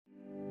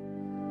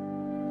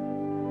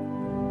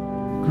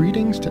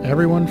Greetings to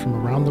everyone from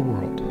around the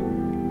world.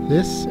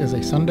 This is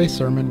a Sunday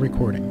sermon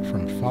recording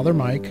from Father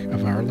Mike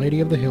of Our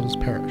Lady of the Hills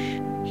Parish,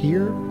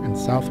 here in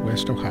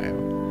Southwest Ohio.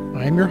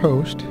 I am your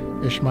host,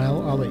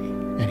 Ishmael Ali,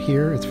 and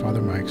here is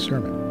Father Mike's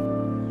sermon.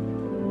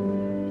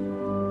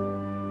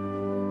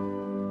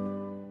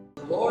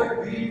 The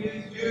Lord be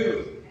with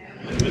you.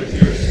 And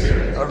with your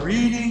spirit. A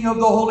reading of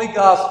the Holy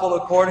Gospel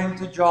according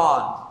to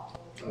John.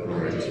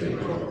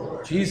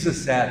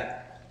 Jesus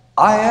said,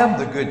 I am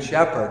the good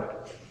shepherd.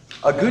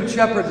 A good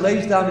shepherd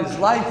lays down his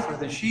life for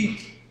the sheep.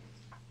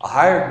 A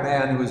hired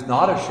man who is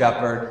not a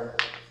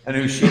shepherd and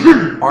whose sheep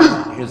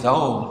aren't his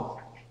own,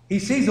 he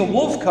sees a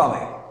wolf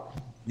coming.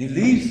 He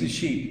leaves the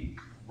sheep,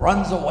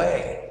 runs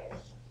away,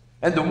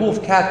 and the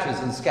wolf catches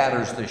and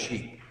scatters the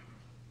sheep.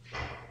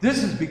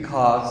 This is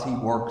because he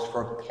works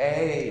for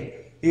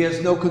pay. He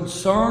has no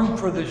concern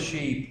for the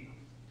sheep.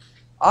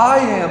 I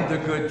am the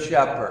good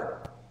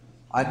shepherd.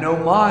 I know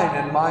mine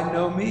and mine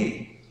know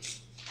me.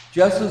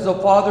 Just as the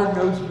Father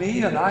knows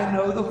me and I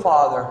know the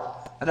Father,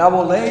 and I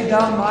will lay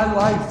down my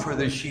life for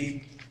the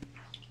sheep.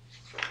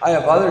 I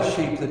have other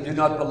sheep that do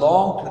not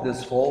belong to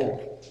this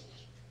fold.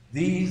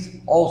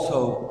 These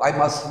also I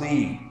must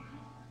lead,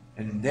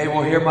 and they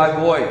will hear my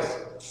voice,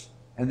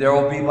 and there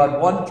will be but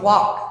one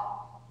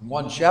flock and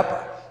one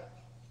shepherd.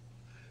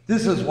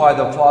 This is why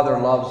the Father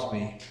loves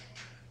me,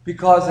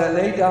 because I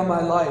lay down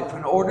my life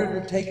in order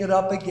to take it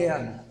up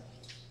again.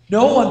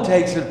 No one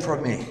takes it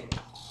from me.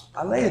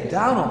 I lay it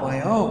down on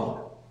my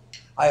own.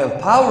 I have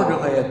power to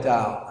lay it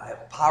down. I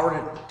have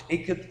power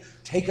to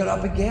take it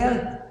up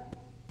again.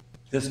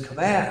 This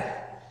command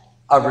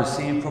I've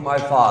received from my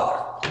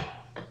Father.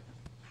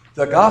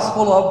 The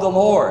Gospel of the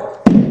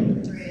Lord.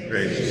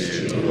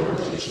 Praise to you, Lord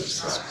Jesus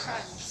Christ.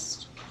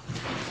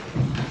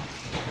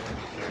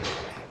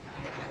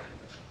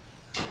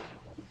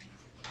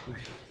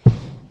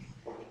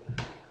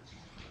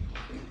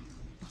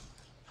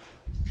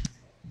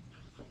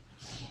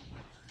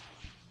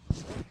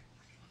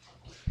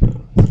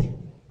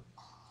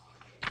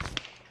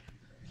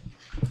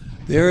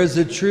 There is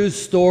a true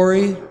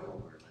story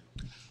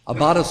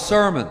about a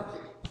sermon,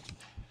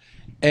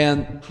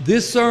 and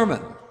this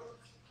sermon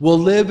will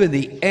live in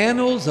the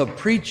annals of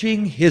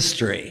preaching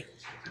history.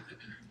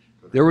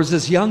 There was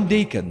this young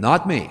deacon,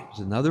 not me, it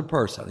was another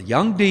person, a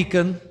young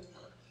deacon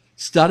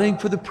studying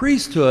for the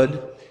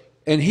priesthood,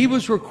 and he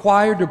was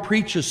required to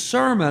preach a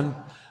sermon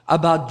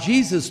about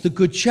Jesus, the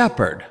Good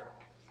Shepherd.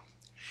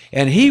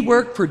 And he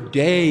worked for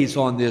days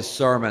on this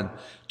sermon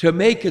to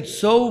make it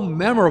so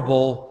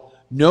memorable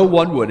no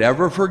one would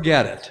ever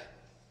forget it.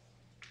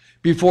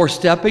 Before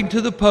stepping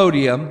to the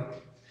podium,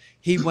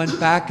 he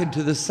went back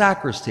into the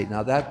sacristy.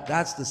 Now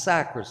that's the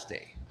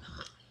sacristy.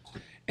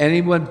 And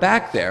he went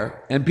back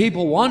there, and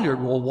people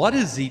wondered, well, what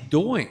is he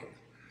doing?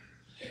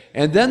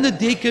 And then the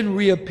deacon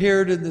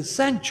reappeared in the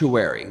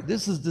sanctuary.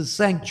 This is the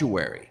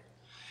sanctuary.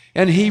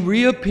 And he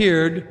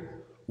reappeared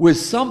with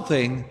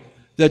something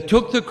that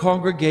took the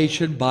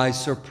congregation by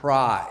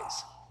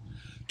surprise.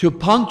 To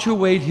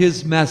punctuate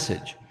his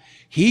message,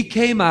 he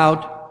came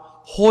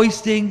out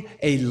hoisting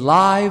a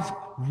live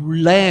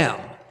lamb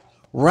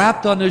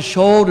wrapped on his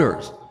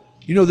shoulders.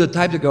 You know, the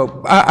type that go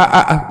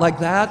like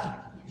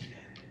that?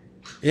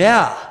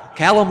 Yeah,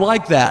 Callum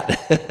liked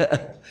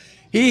that.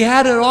 He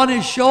had it on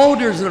his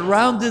shoulders and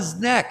around his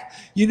neck.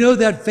 You know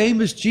that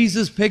famous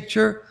Jesus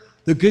picture,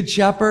 the Good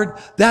Shepherd?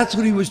 That's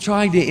what he was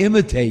trying to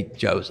imitate,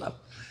 Joseph.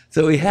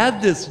 So he had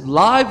this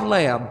live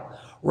lamb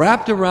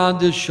wrapped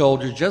around his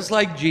shoulder, just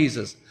like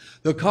Jesus.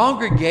 The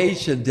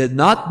congregation did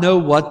not know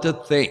what to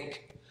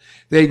think.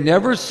 They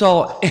never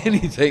saw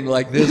anything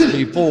like this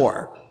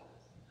before.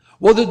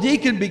 Well, the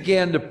deacon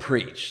began to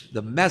preach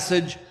the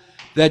message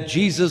that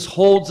Jesus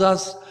holds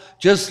us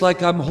just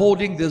like I'm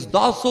holding this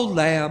docile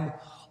lamb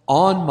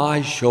on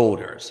my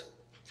shoulders.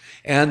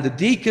 And the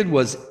deacon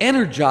was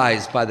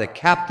energized by the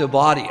captive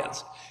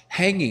audience,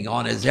 hanging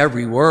on his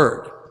every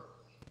word.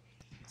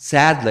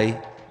 Sadly,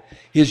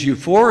 his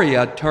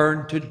euphoria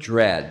turned to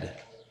dread.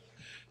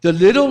 The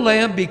little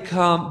lamb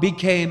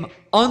became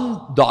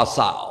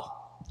undocile.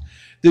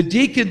 The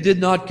deacon did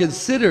not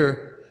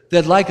consider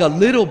that, like a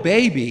little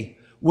baby,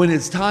 when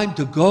it's time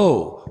to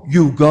go,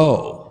 you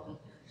go.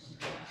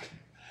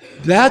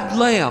 That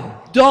lamb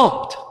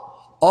dumped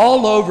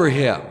all over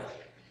him,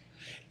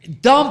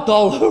 dumped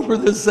all over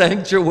the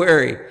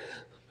sanctuary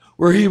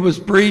where he was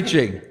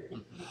preaching.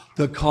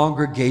 The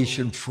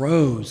congregation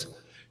froze.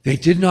 They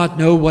did not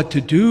know what to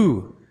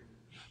do.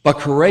 But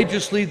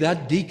courageously,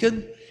 that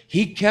deacon,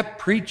 he kept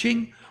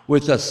preaching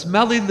with a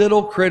smelly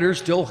little critter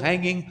still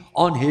hanging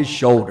on his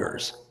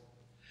shoulders.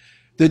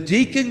 The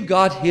deacon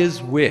got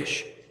his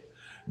wish.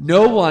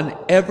 No one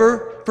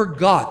ever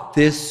forgot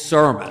this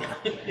sermon.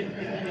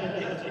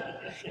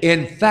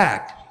 In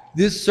fact,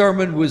 this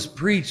sermon was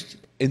preached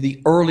in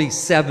the early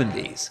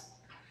 70s.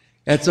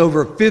 That's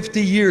over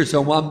 50 years,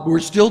 so we're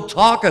still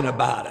talking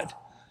about it.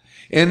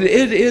 And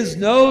it is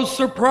no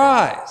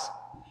surprise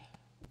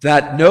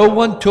that no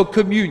one took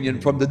communion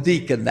from the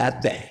deacon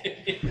that day.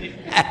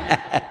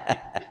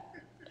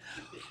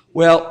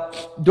 Well,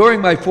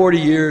 during my 40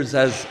 years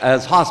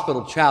as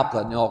hospital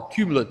chaplain,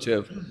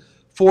 cumulative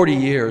 40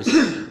 years,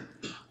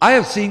 I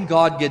have seen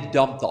God get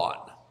dumped on.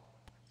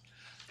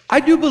 I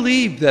do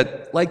believe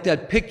that, like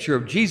that picture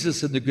of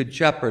Jesus and the Good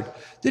Shepherd,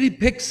 that he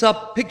picks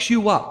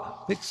you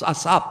up, picks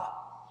us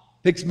up,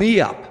 picks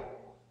me up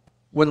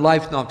when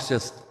life knocks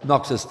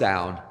us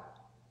down.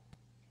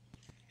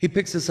 He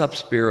picks us up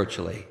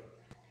spiritually.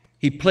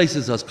 He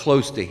places us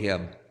close to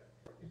him.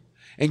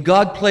 And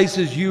God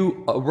places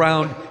you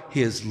around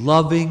his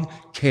loving,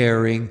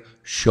 caring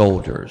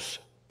shoulders.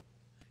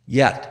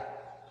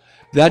 Yet,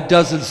 that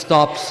doesn't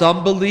stop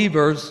some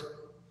believers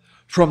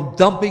from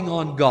dumping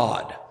on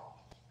God.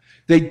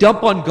 They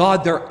dump on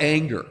God their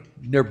anger,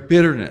 their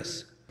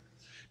bitterness,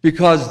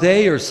 because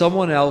they or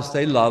someone else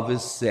they love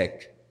is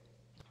sick.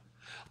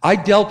 I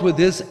dealt with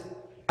this,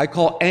 I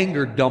call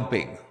anger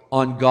dumping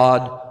on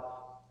God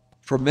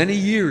for many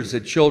years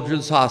at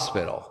Children's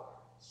Hospital.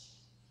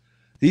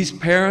 These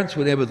parents,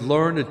 when they would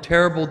learn a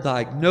terrible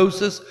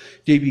diagnosis,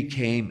 they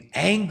became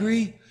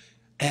angry,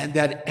 and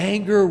that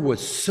anger was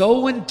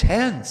so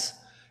intense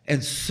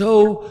and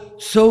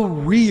so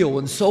real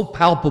and so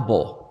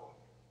palpable.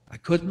 I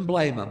couldn't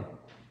blame them.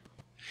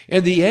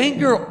 And the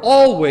anger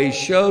always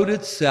showed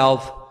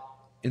itself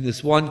in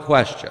this one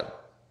question.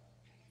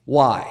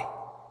 Why?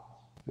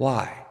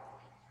 Why?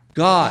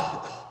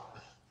 God,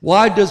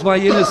 why does my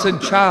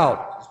innocent child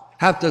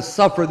have to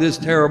suffer this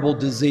terrible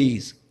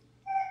disease?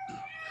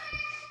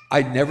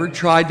 I never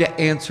tried to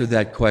answer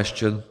that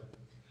question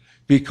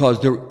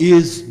because there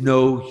is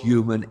no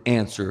human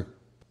answer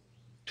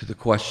to the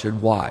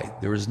question why.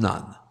 There is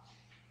none.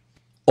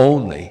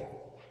 Only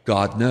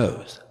God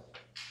knows.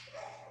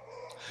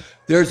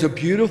 There's a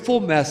beautiful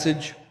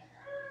message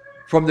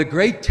from the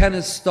great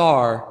tennis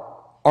star,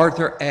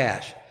 Arthur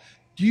Ashe.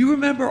 Do you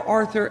remember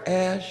Arthur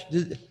Ashe?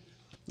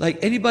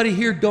 Anybody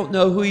here don't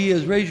know who he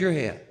is? Raise your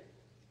hand.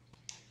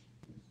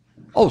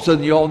 Oh, so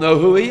you all know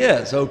who he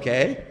is,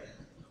 okay.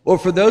 Well,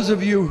 for those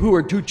of you who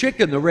are too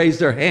chicken to raise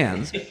their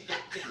hands,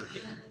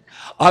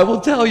 I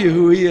will tell you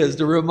who he is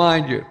to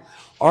remind you.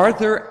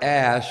 Arthur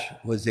Ashe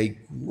was a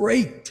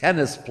great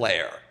tennis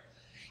player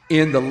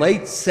in the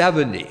late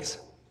 70s.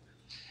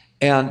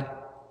 And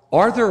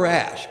Arthur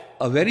Ashe,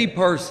 of any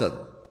person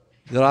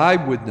that I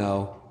would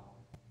know,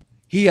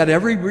 he had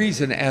every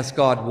reason to ask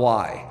God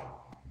why.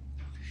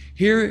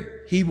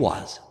 Here he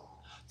was,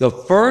 the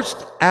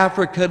first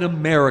African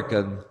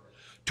American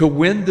to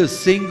win the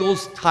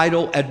singles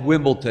title at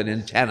Wimbledon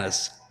in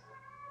tennis.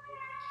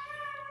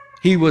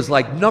 He was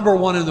like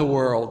 #1 in the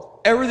world.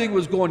 Everything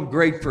was going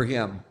great for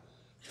him.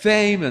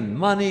 Fame and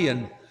money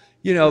and,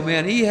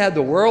 he had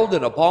the world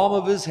in the palm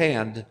of his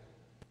hand.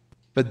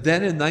 But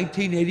then in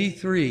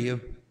 1983, a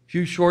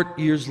few short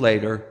years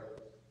later,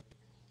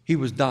 he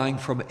was dying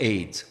from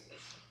AIDS.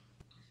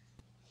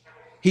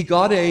 He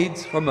got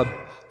AIDS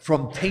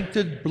from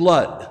tainted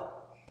blood.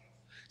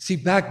 See,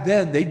 back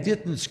then, they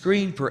didn't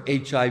screen for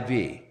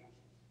HIV.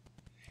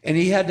 And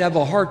he had to have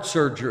a heart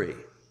surgery.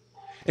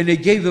 And they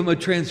gave him a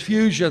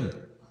transfusion.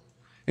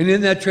 And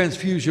in that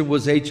transfusion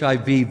was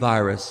HIV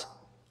virus.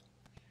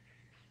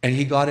 And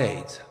he got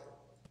AIDS.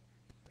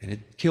 And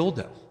it killed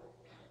him.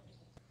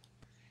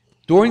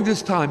 During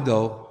this time,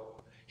 though,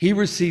 he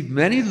received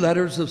many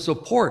letters of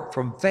support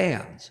from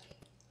fans.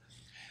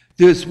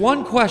 This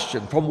one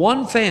question from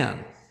one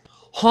fan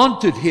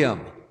haunted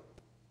him.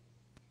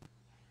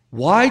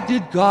 Why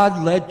did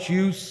God let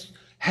you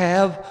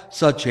have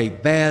such a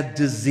bad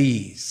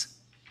disease?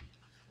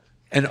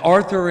 And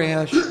Arthur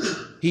Ashe,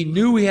 he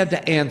knew he had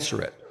to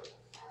answer it.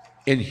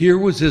 And here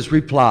was his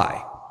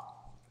reply.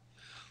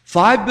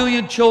 5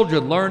 million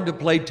children learned to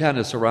play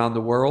tennis around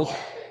the world.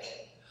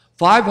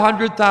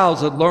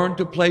 500,000 learned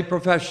to play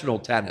professional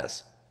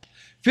tennis.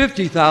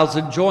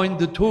 50,000 joined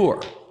the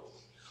tour.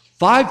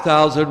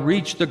 5,000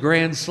 reached the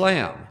Grand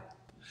Slam.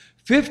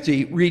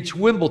 50 reached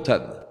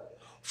Wimbledon.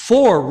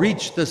 4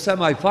 reached the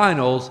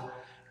semifinals,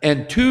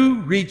 and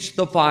 2 reached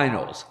the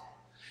finals.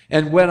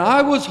 And when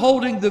I was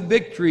holding the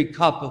victory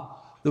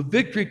cup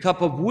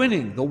of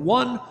winning, the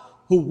one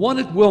who won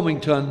at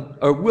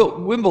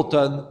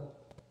Wimbledon,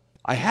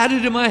 I had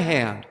it in my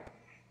hand.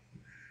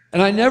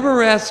 And I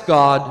never asked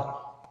God,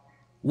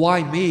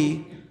 why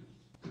me?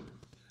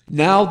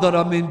 Now that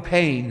I'm in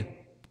pain,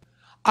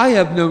 I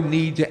have no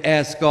need to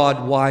ask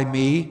God, why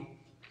me?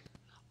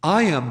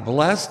 I am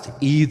blessed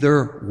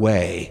either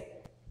way.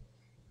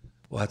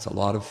 Well, that's a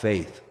lot of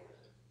faith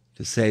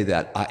to say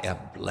that I am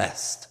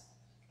blessed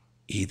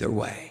either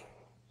way.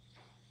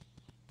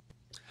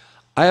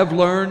 I have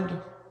learned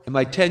in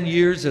my 10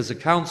 years as a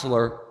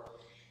counselor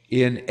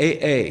in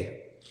AA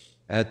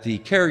at the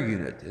care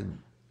unit in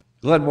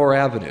Glenmore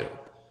Avenue.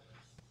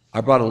 I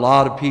brought a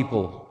lot of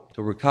people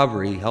to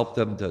recovery, helped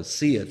them to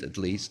see it at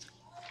least.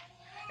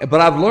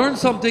 But I've learned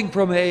something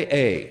from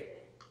AA.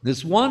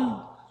 This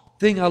one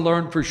thing I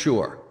learned for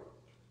sure.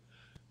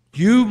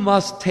 You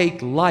must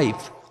take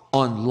life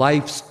on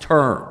life's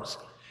terms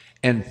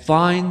and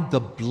find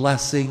the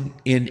blessing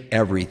in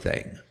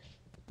everything.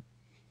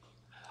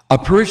 A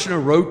parishioner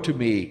wrote to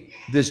me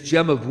this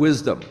gem of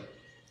wisdom.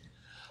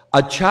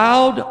 A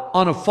child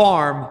on a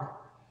farm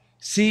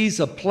sees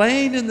a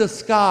plane in the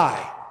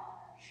sky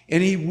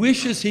and he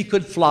wishes he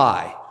could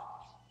fly.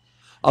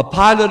 A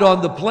pilot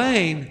on the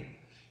plane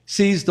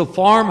sees the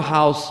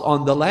farmhouse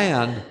on the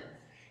land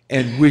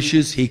and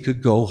wishes he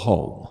could go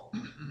home.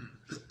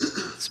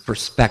 It's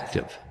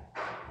perspective.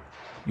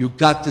 You've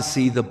got to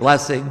see the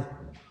blessing,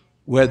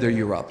 whether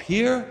you're up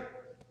here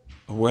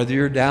or whether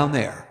you're down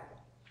there.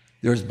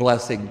 There's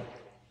blessing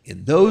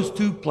in those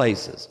two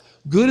places,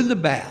 good and the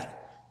bad.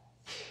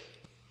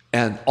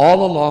 And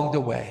all along the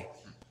way,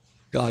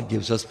 God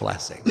gives us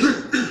blessing.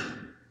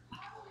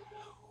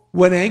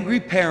 When angry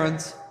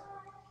parents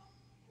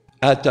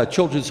at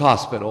Children's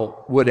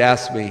Hospital would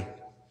ask me,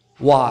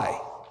 why?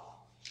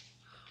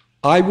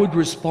 I would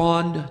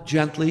respond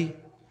gently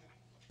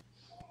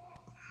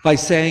by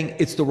saying,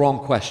 it's the wrong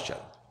question.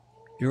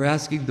 You're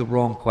asking the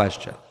wrong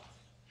question.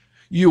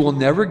 You will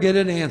never get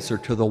an answer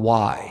to the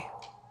why.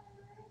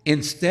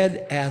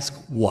 Instead, ask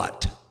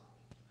what?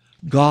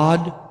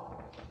 God,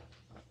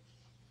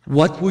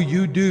 what will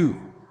you do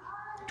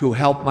to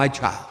help my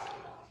child?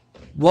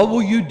 What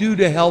will you do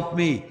to help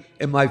me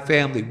and my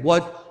family?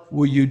 What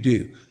will you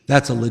do?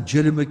 That's a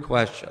legitimate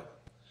question,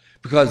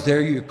 because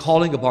there you're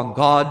calling upon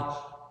God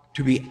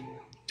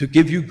to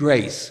give you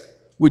grace,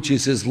 which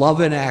is his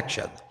love in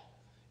action.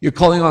 You're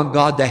calling on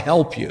God to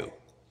help you.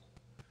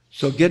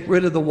 So get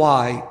rid of the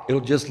why.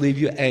 It'll just leave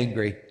you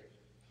angry.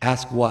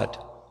 Ask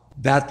what?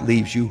 That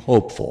leaves you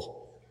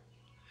hopeful.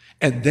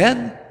 And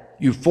then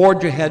you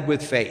forge ahead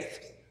with faith.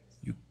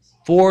 You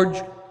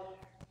forge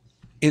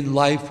in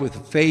life with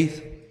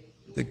faith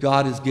that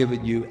God has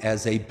given you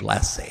as a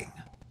blessing.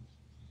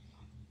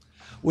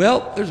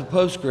 Well, there's a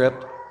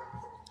postscript.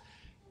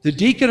 The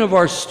deacon of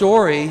our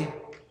story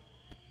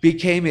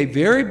became a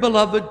very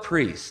beloved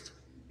priest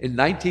in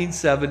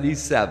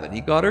 1977.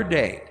 He got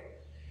ordained.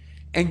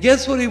 And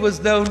guess what he was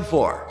known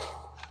for?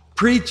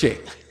 Preaching.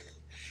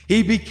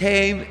 He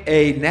became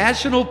a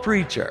national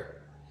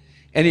preacher,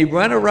 and he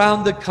went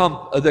around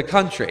the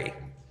country.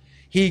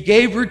 He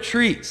gave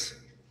retreats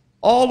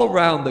all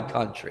around the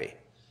country.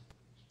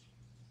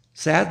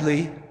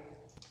 Sadly,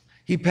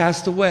 he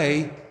passed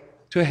away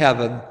to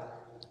heaven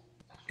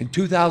in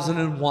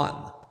 2001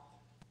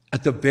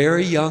 at the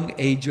very young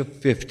age of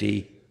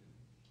 50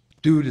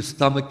 due to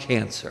stomach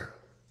cancer.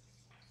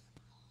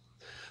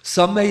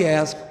 Some may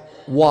ask,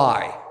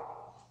 why?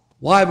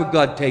 Why would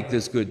God take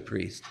this good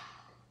priest?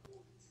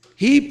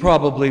 He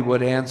probably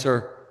would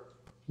answer,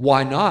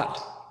 why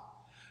not?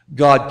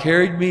 God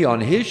carried me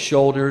on his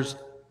shoulders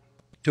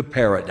to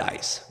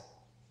paradise.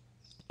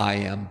 I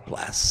am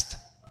blessed.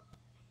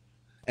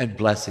 And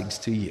blessings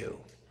to you.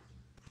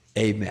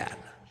 Amen.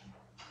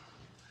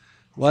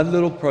 One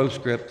little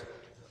proscript,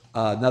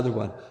 another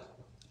one.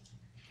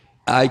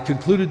 I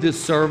concluded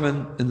this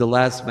sermon in the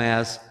last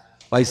Mass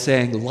by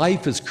saying,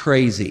 life is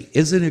crazy.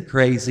 Isn't it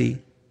crazy?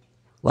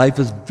 Life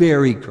is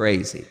very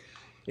crazy.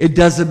 It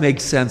doesn't make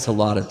sense a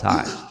lot of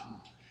times.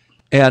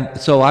 And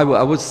so I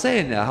was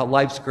saying that, how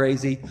life's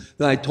crazy.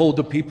 Then I told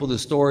the people the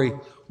story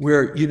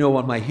where, you know,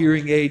 on my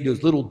hearing aid,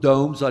 those little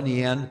domes on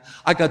the end,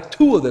 I got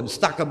 2 of them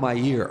stuck in my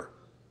ear.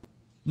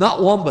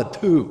 Not 1, but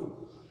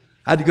 2.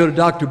 I had to go to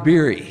Dr.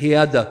 Beery. He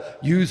had to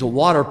use a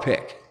water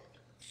pick.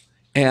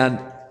 And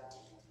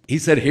he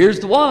said, here's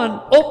the one.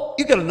 Oh,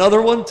 you got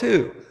another one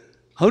too.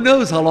 Who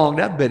knows how long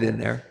that been in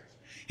there?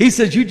 He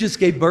says, you just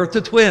gave birth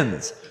to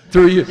twins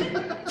through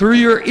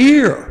your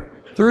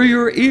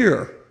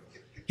ear.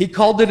 He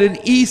called it an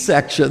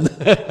E-section.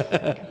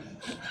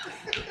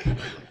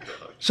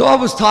 So I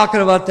was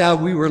talking about that.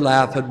 We were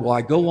laughing. Well,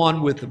 I go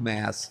on with the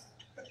Mass.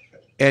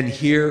 And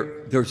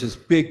here, there's this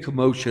big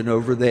commotion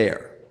over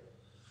there.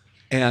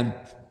 And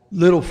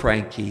little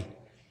Frankie,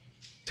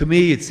 to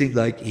me, it seemed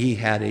like he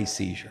had a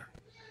seizure.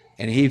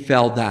 And he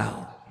fell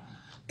down.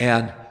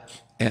 And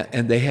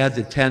they had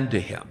to tend to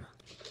him.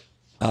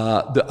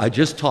 I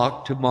just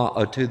talked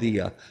to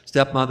the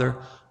stepmother.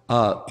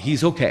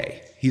 He's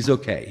okay. He's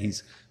okay.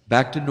 He's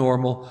back to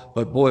normal.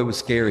 But boy, it was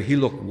scary. He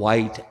looked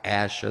white,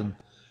 ashen.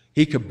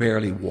 He could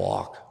barely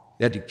walk.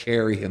 They had to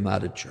carry him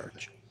out of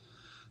church.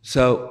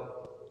 So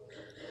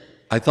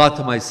I thought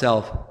to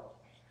myself,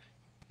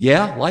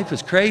 yeah, life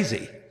is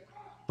crazy.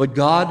 But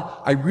God,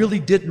 I really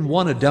didn't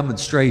want a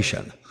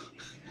demonstration.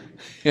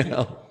 You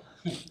know,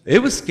 it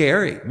was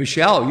scary.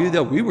 Michelle, you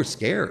know, we were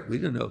scared. We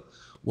didn't know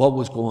what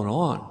was going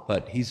on,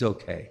 but he's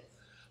okay.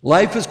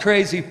 Life is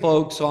crazy,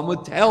 folks, so I'm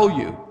going to tell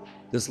you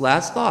this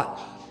last thought.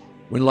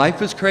 When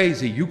life is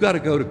crazy, you got to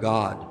go to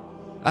God.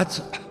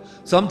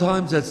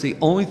 Sometimes that's the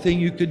only thing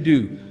you could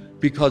do,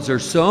 because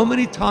there's so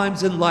many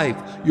times in life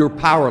you're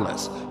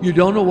powerless. You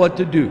don't know what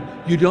to do.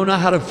 You don't know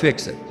how to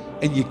fix it,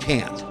 and you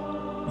can't.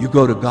 You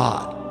go to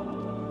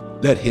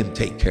God. Let him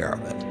take care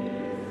of it.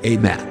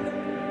 Amen.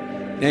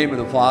 In the name of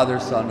the Father,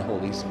 Son,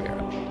 Holy Spirit.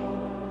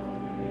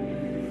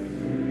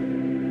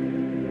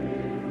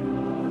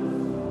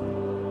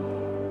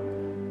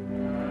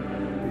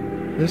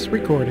 This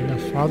recording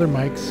of Father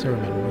Mike's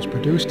sermon was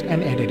produced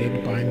and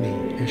edited by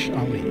me, Ish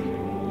Ali.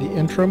 The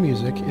intro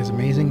music is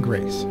Amazing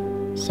Grace.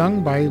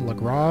 sung by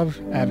LaGrave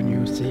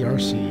Avenue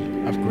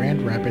CRC of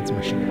Grand Rapids,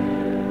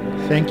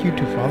 Michigan. Thank you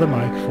to Father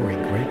Mike for a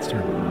great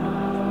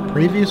sermon.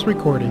 Previous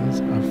recordings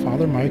of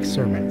Father Mike's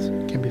sermons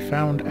can be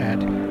found at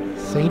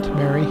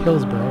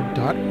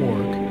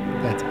stmaryhillsboro.org.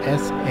 That's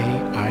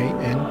SAINT,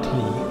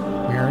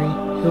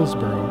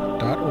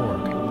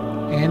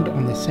 maryhillsboro.org, and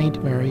on the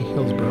St. Mary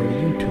Hillsboro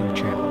YouTube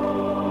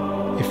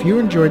channel. If you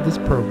enjoyed this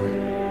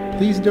program,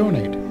 please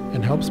donate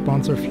and help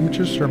sponsor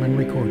future sermon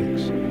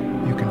recordings.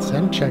 You can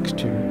send checks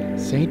to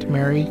St.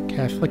 Mary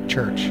Catholic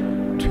Church,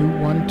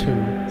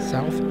 212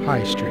 South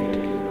High Street,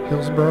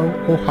 Hillsboro,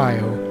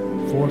 Ohio,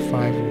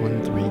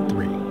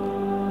 45133.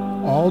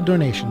 All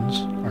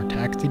donations are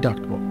tax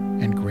deductible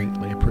and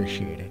greatly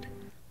appreciated.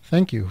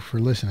 Thank you for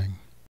listening.